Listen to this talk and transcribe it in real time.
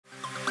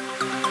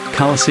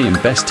Colosseum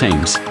best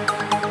teams.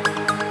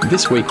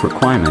 This week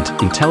requirement: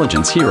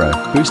 Intelligence Hero,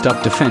 boost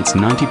up defense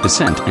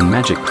 90% and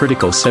Magic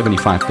critical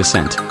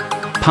 75%.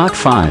 Part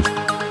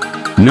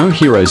 5. No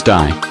heroes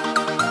die.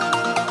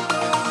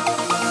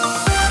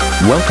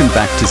 Welcome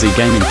back to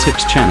ZGaming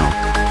Tips channel.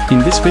 In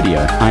this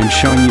video, I am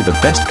showing you the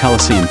best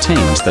Colosseum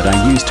teams that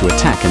I use to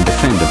attack and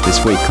defend of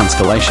this week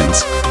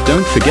Constellations.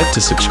 Don't forget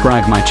to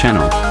subscribe my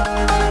channel.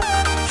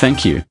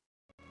 Thank you.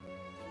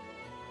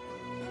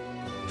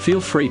 Feel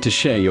free to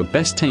share your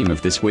best team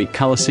of this week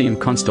Colosseum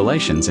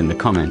Constellations in the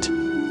comment.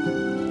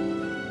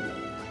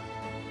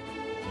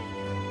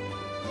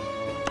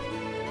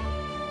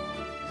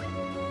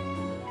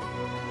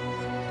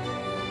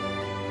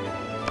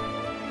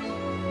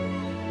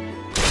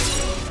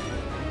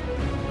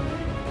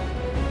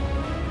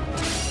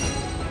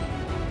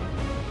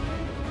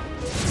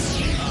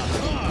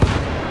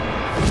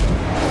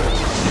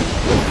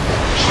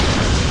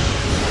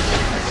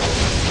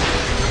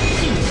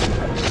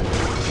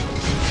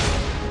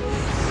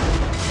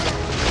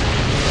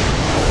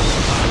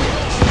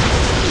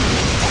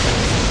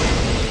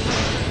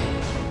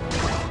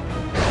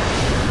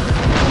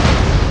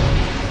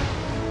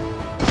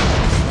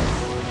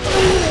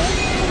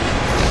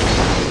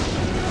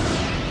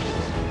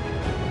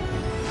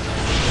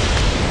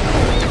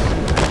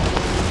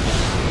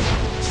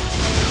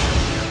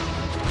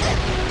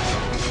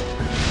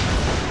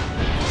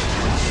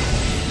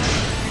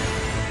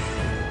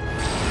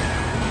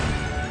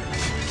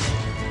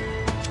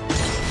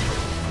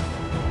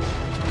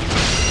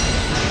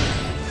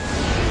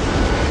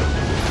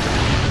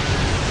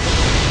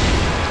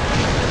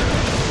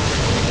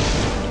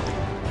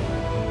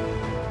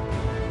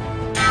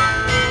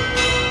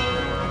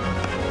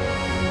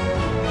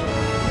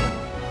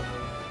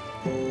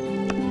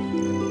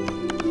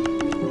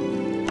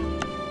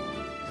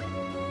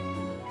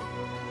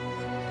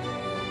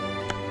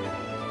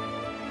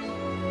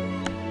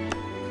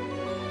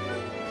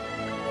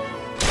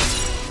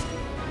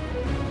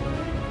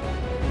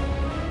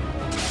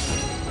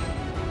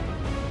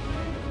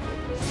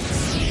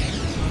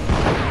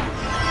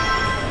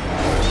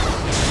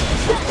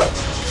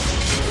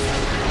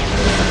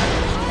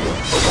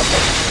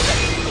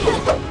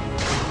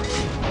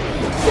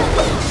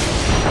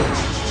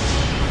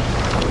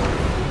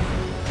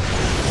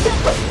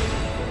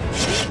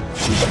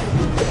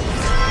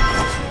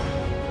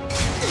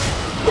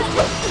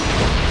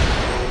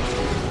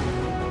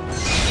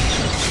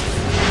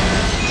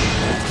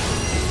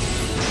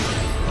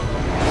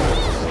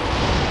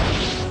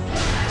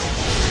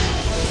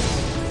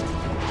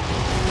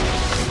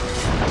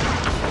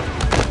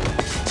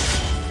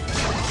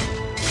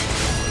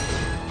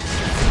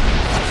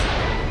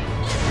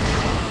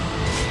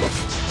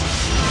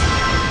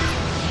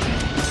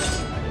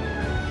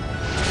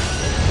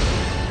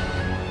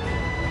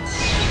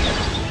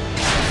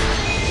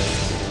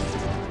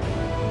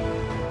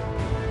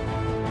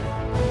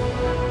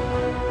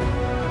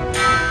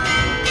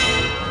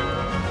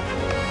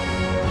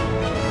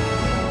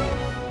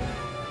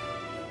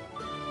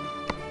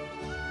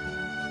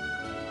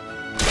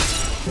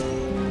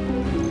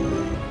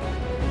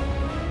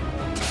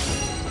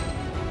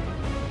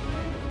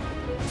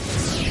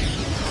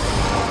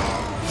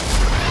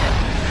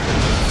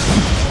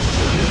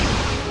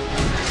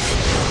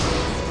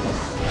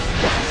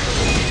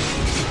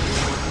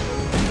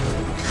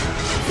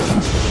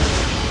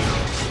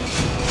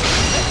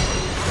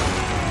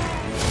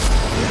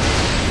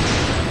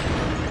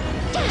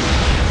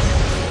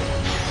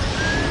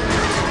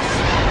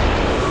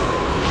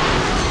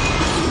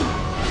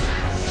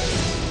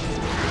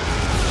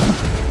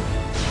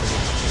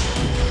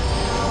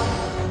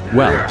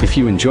 Well, if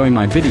you enjoy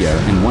my video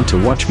and want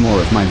to watch more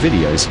of my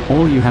videos,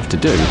 all you have to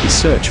do is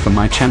search for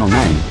my channel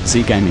name,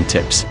 ZGaming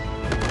Tips.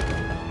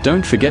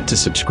 Don't forget to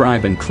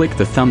subscribe and click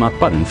the thumb up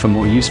button for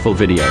more useful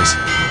videos.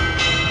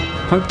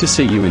 Hope to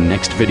see you in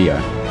next video.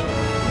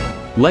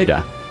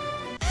 Later.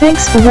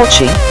 Thanks for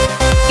watching.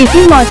 If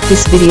you liked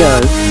this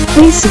video,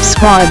 please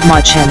subscribe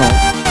my channel.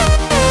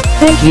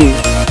 Thank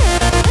you.